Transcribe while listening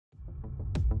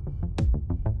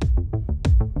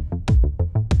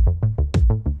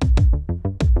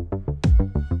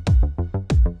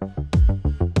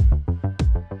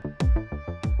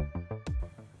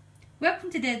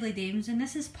to Deadly Dames, and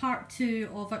this is part 2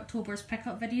 of October's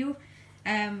pickup video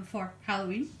for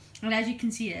Halloween. And as you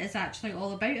can see, it is actually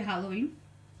all about Halloween.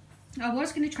 I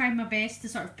was going to try my best to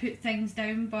sort of put things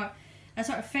down, but I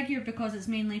sort of figured because it's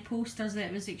mainly posters that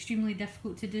it was extremely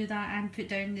difficult to do that and put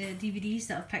down the DVDs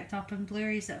that I've picked up and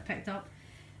Blu-rays that I've picked up,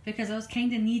 because I was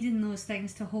kind of needing those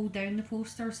things to hold down the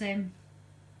posters.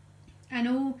 I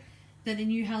know that the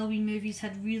new Halloween movies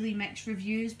had really mixed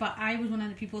reviews, but I was one of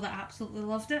the people that absolutely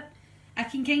loved it. I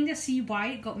can kind of see why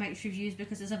it got mixed reviews,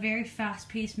 because it's a very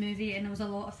fast-paced movie and there was a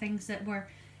lot of things that were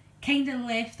kind of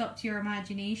left up to your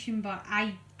imagination, but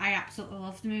I absolutely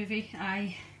loved the movie.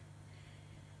 I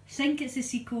think it's a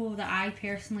sequel that I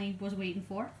personally was waiting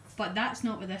for, but that's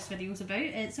not what this video is about.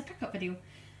 It's a pickup video.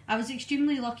 I was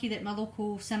extremely lucky that my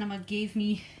local cinema gave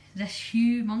me this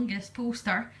humongous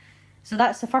poster, so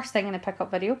that's the first thing in a pickup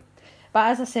video. But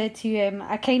as I said to you,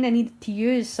 I kind of needed to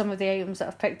use some of the items that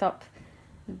I've picked up.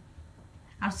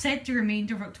 I've said the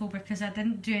remainder of October because I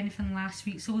didn't do anything last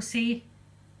week, so we'll say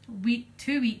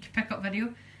 2-week pickup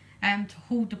video to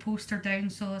hold the poster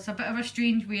down. So it's a bit of a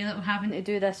strange way that I'm having to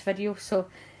do this video. So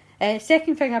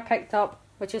second thing I picked up,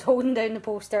 which is holding down the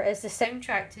poster, is the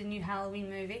soundtrack to the new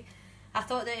Halloween movie. I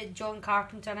thought that John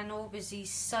Carpenter, and I know it was his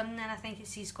son, and I think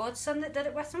it's his godson that did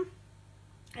it with him,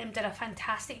 did a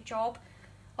fantastic job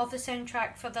of the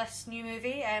soundtrack for this new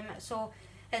movie. So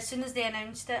as soon as they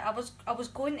announced it, I was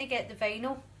going to get the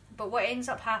vinyl, but what ends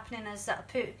up happening is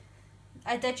that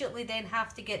I digitally then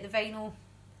have to get the vinyl,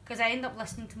 because I end up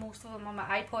listening to most of them on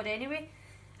my iPod anyway.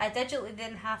 I digitally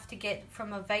then have to get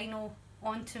from a vinyl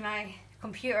onto my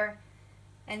computer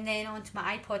and then onto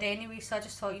my iPod anyway, so I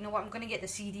just thought, you know what, I'm going to get the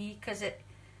CD because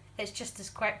it's just as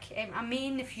quick. I may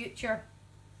in the future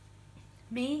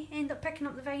end up picking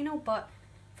up the vinyl, but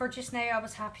for just now I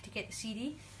was happy to get the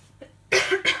CD.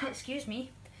 Excuse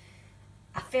me.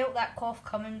 I felt that cough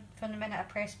coming from the minute I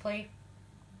pressed play,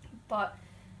 but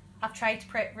I've tried to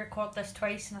record this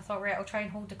twice and I thought, right, I'll try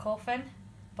and hold the cough in,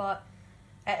 but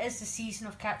it is the season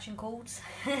of catching colds,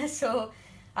 so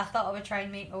I thought I would try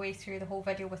and make my way through the whole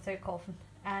video without coughing,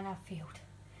 and I failed.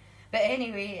 But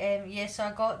anyway, yeah, so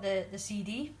I got the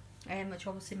CD, which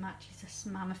obviously matches this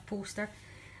mammoth poster.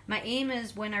 My aim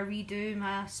is, when I redo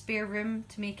my spare room,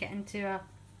 to make it into a,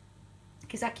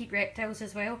 because I keep reptiles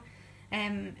as well,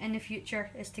 in the future,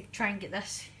 is to try and get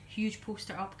this huge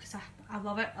poster up, because I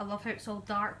love it. I love how it's all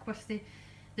dark with the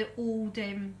old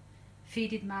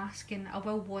faded mask, and I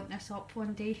will want this up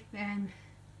one day,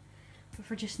 but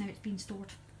for just now it's been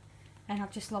stored, and I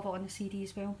just love it on the CD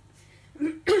as well.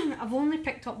 I've only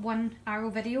picked up one Arrow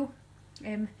video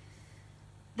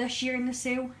this year in the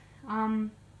sale,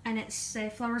 and it's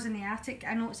Flowers in the Attic.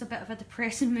 I know it's a bit of a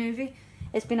depressing movie.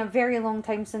 It's been a very long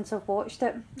time since I've watched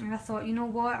it, and I thought, you know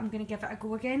what, I'm going to give it a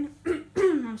go again.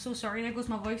 I'm so sorry, there goes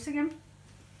my voice again.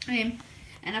 And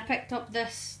I picked up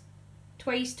this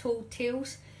Twice Told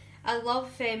Tales. I love,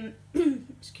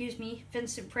 excuse me,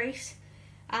 Vincent Price,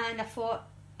 and I thought,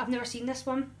 I've never seen this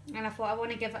one, and I thought I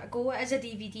want to give it a go. It is a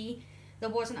DVD, there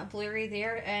wasn't a Blu-ray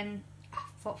there, and I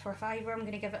thought for a £5 I'm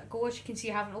going to give it a go. As you can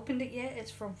see, I haven't opened it yet.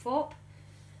 It's from FOP.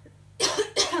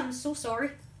 I'm so sorry.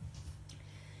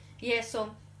 Yeah, so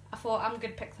I thought I'm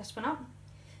going to pick this one up.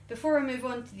 Before I move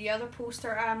on to the other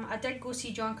poster, I did go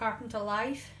see John Carpenter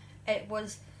live. It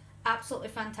was absolutely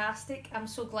fantastic. I'm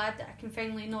so glad that I can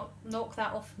finally knock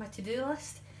that off my to-do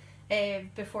list,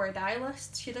 before I die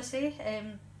list, should I say.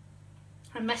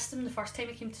 I missed him the first time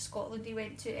he came to Scotland. He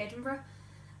went to Edinburgh,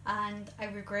 and I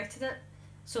regretted it.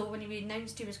 So when he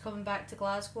announced he was coming back to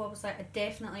Glasgow, I was like, I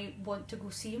definitely want to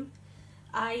go see him.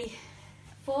 I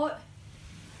thought,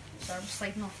 sorry, I'm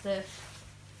sliding off the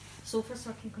sofa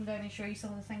so I can come down and show you some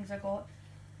of the things I got.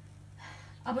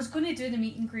 I was going to do the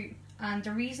meet and greet, and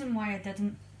the reason why I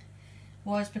didn't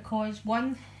was because,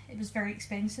 one, it was very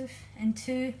expensive, and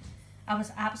two, I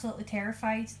was absolutely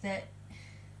terrified that,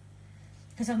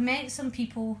 because I've met some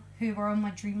people who were on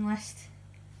my dream list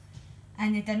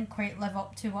and they didn't quite live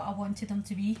up to what I wanted them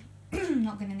to be. I'm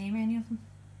not going to name any of them,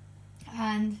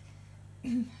 and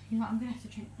you know what, I'm going to have to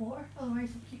drink water, otherwise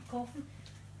I'll keep coughing.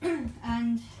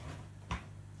 And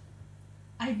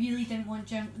I really didn't want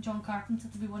John Carpenter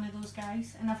to be one of those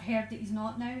guys, and I've heard that he's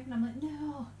not now, and I'm like,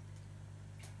 no.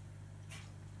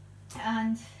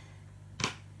 And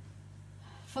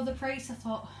for the price I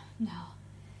thought, no.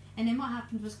 And then what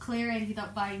happened was Claire ended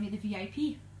up buying me the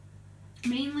VIP,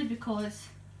 mainly because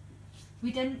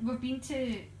we've been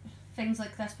to things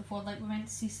like this before. Like, we went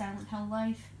to see Silent Hill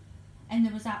live, and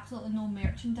there was absolutely no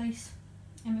merchandise,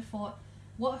 and we thought,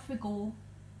 what if we go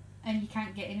and you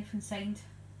can't get anything signed?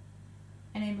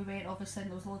 And then we went, obviously,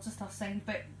 and there was loads of stuff signed.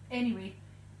 But anyway,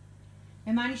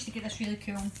 we managed to get this really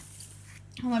cool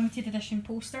a limited edition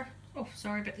poster. Oh,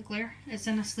 sorry about the glare. It's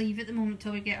in a sleeve at the moment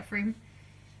till we get a frame.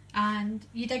 And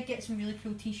you did get some really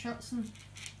cool t-shirts,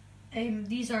 and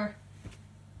these are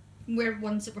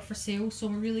ones that were for sale, so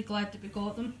we're really glad that we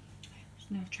got them. So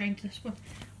now trying this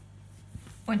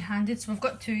one-handed. So we've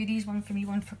got two of these, one for me,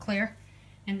 one for Claire,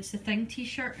 and it's the Thing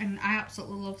t-shirt, and I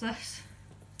absolutely love this.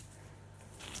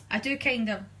 I do kind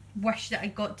of wish that I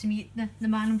got to meet the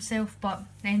man himself, but at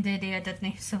the end of the day I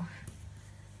didn't, so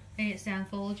it's the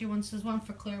anthology ones. So there's one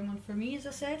for Claire and one for me, as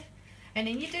I said. And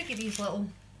then you do get these little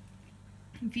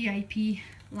VIP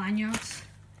lanyards,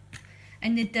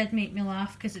 and they did make me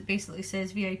laugh because it basically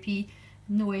says VIP,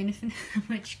 no anything,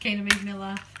 which kind of made me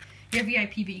laugh. You're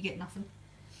VIP but you get nothing.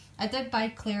 I did buy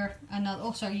Claire another,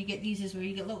 oh sorry, you get these as well,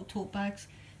 you get little tote bags.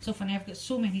 So funny, I've got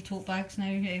so many tote bags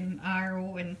now,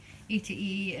 Arrow and A to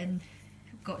E, and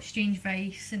I've got Strange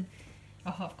Vice, and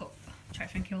oh, I've got, I'm trying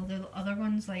to think of all the other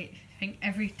ones, like I think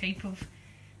every type of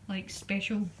like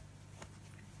special,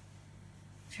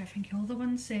 I think all the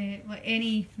ones, like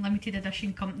any limited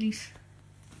edition companies.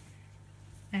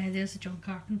 There's the John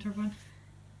Carpenter one.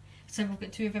 So we've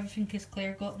got two of everything because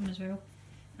Claire got them as well.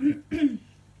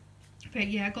 But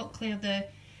yeah, I got Claire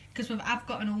because I've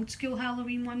got an old school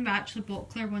Halloween one, but I actually bought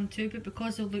Claire one too, but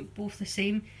because they look both the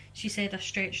same, she said I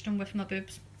stretched them with my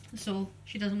boobs, so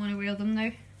she doesn't want to wear them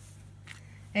now.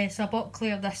 So I bought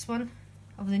Claire this one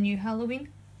of the new Halloween,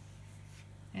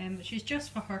 which is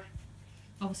just for her.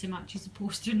 Obviously matches the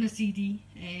poster and the CD.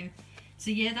 So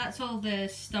yeah, that's all the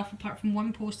stuff apart from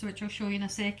one poster which I'll show you in a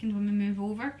second when we move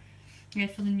over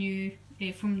for the new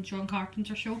from John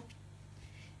Carpenter show.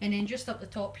 And then just up the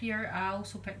top here I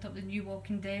also picked up the new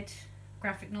Walking Dead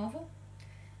graphic novel.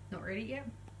 Not read it yet.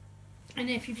 And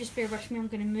if you just bear with me, I'm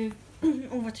going to move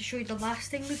over to show you the last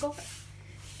thing we got.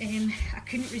 I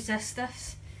couldn't resist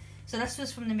this. So this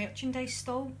was from the merchandise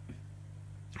stall.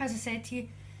 As I said to you,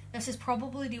 this is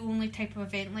probably the only type of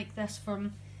event like this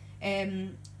from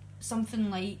something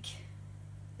like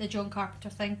the John Carpenter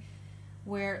thing,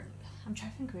 where I'm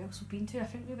trying to think where else we've been to. I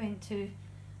think we went to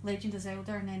Legend of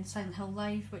Zelda and then Silent Hill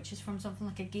Live, which is from something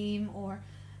like a game or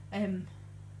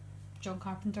John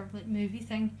Carpenter like movie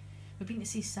thing. We've been to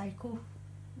see Psycho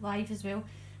live as well,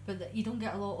 but you don't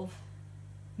get a lot of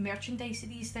merchandise of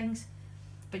these things.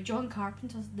 But John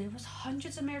Carpenter's, there was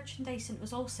hundreds of merchandise and it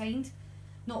was all signed.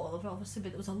 Not all of it obviously,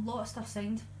 but there was a lot of stuff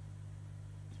signed.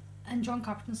 And John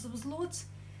Carpenter's, there was loads.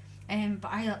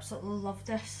 But I absolutely loved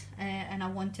this and I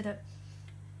wanted it.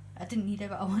 I didn't need it,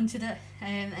 but I wanted it.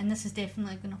 And this is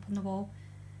definitely going up on the wall.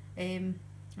 As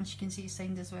you can see, it's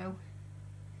signed as well.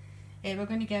 We're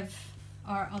going to give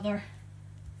our other,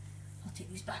 I'll take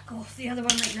these back off, the other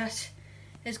one like this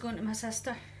is going to my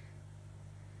sister.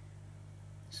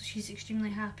 So she's extremely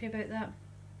happy about that.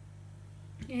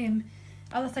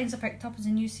 Other things I picked up is a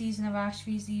new season of Ash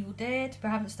vs the Evil Dead, but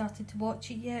I haven't started to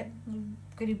watch it yet. I'm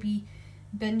going to be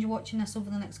binge watching this over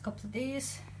the next couple of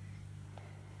days.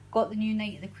 Got the new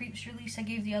Night of the Creeps release. I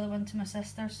gave the other one to my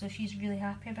sister, so she's really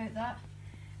happy about that.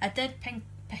 I did pick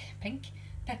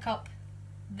up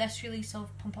this release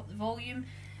of Pump Up the Volume.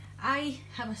 I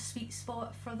have a sweet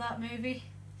spot for that movie.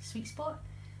 Sweet spot?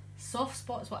 Soft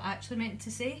spot is what I actually meant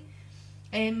to say.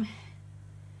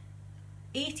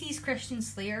 80s Christian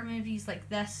Slayer movies like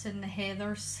this and The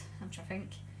Heathers, I'm trying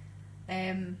to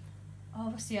think. Oh,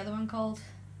 what's the other one called?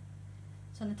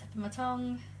 It's on the tip of my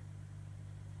tongue.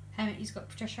 He's got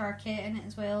Patricia Arquette in it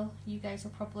as well. You guys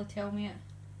will probably tell me it.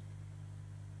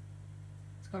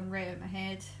 It's gone right out of my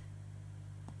head.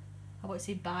 I want to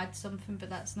say Bad something, but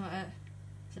that's not it.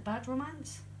 Is it Bad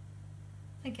Romance?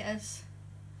 I think it is.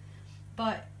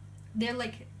 But they're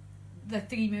like the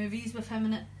 3 movies with him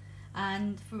in it,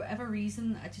 and for whatever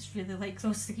reason I just really like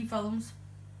those 3 films.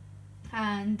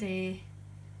 And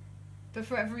but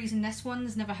for whatever reason this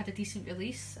one's never had a decent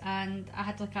release, and I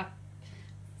had like a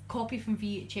copy from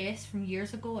VHS from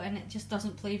years ago and it just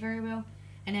doesn't play very well.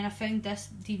 And then I found this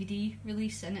DVD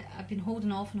release and I've been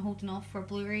holding off for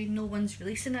Blu-ray. No one's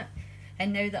releasing it,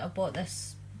 and now that I bought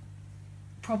this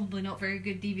probably not very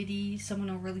good DVD,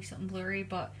 someone will release it on Blu-ray,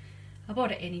 but I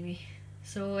bought it anyway.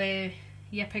 So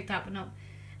yeah, I picked that one up.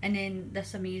 And then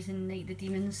this amazing Night of the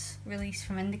Demons release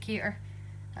from Indicator.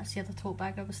 That's the other tote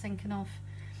bag I was thinking of.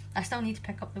 I still need to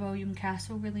pick up the William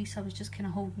Castle release. I was just kind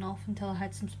of holding off until I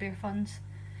had some spare funds.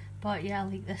 But yeah, I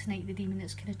like this Night of the Demon.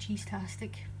 It's kind of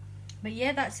cheese-tastic. But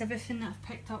yeah, that's everything that I've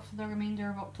picked up for the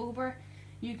remainder of October.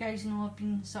 You guys know I've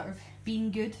been sort of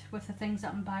being good with the things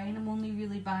that I'm buying. I'm only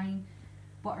really buying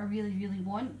what I really, really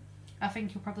want. I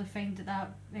think you'll probably find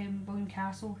that William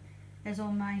Castle is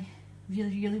on my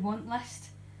really, really want list.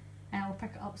 And I'll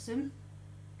pick it up soon.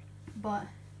 But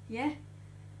yeah,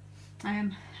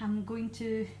 I'm going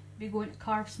to be going to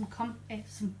carve some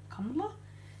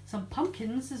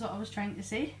pumpkins is what I was trying to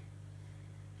say.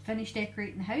 Finish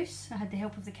decorating the house. I had the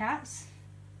help of the cats.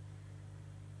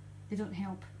 They don't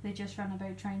help, they just run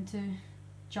about trying to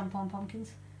jump on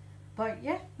pumpkins. But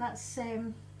yeah, that's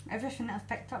everything that I've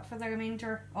picked up for the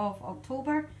remainder of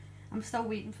October. I'm still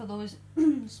waiting for those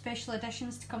special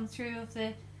editions to come through of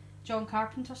the John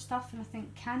Carpenter stuff, and I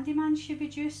think Candyman should be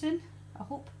due soon, I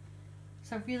hope.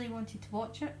 So I really wanted to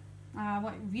watch it. I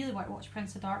really want to watch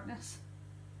Prince of Darkness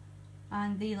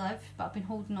and They Live, but I've been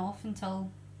holding off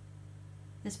until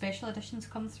the special editions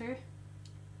come through.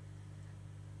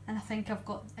 And I think I've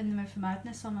got In the Mouth of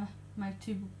Madness on my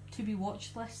to be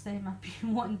watched list. I've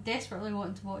been desperately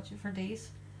wanting to watch it for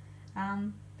days.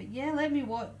 But yeah, let me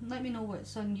know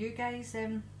what's on you guys'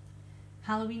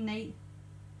 Halloween night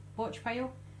watch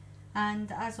pile.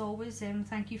 And as always,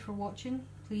 thank you for watching.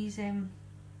 Please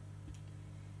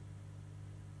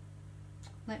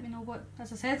let me know what,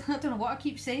 as I said, I don't know what I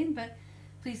keep saying, but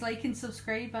please like and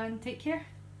subscribe and take care.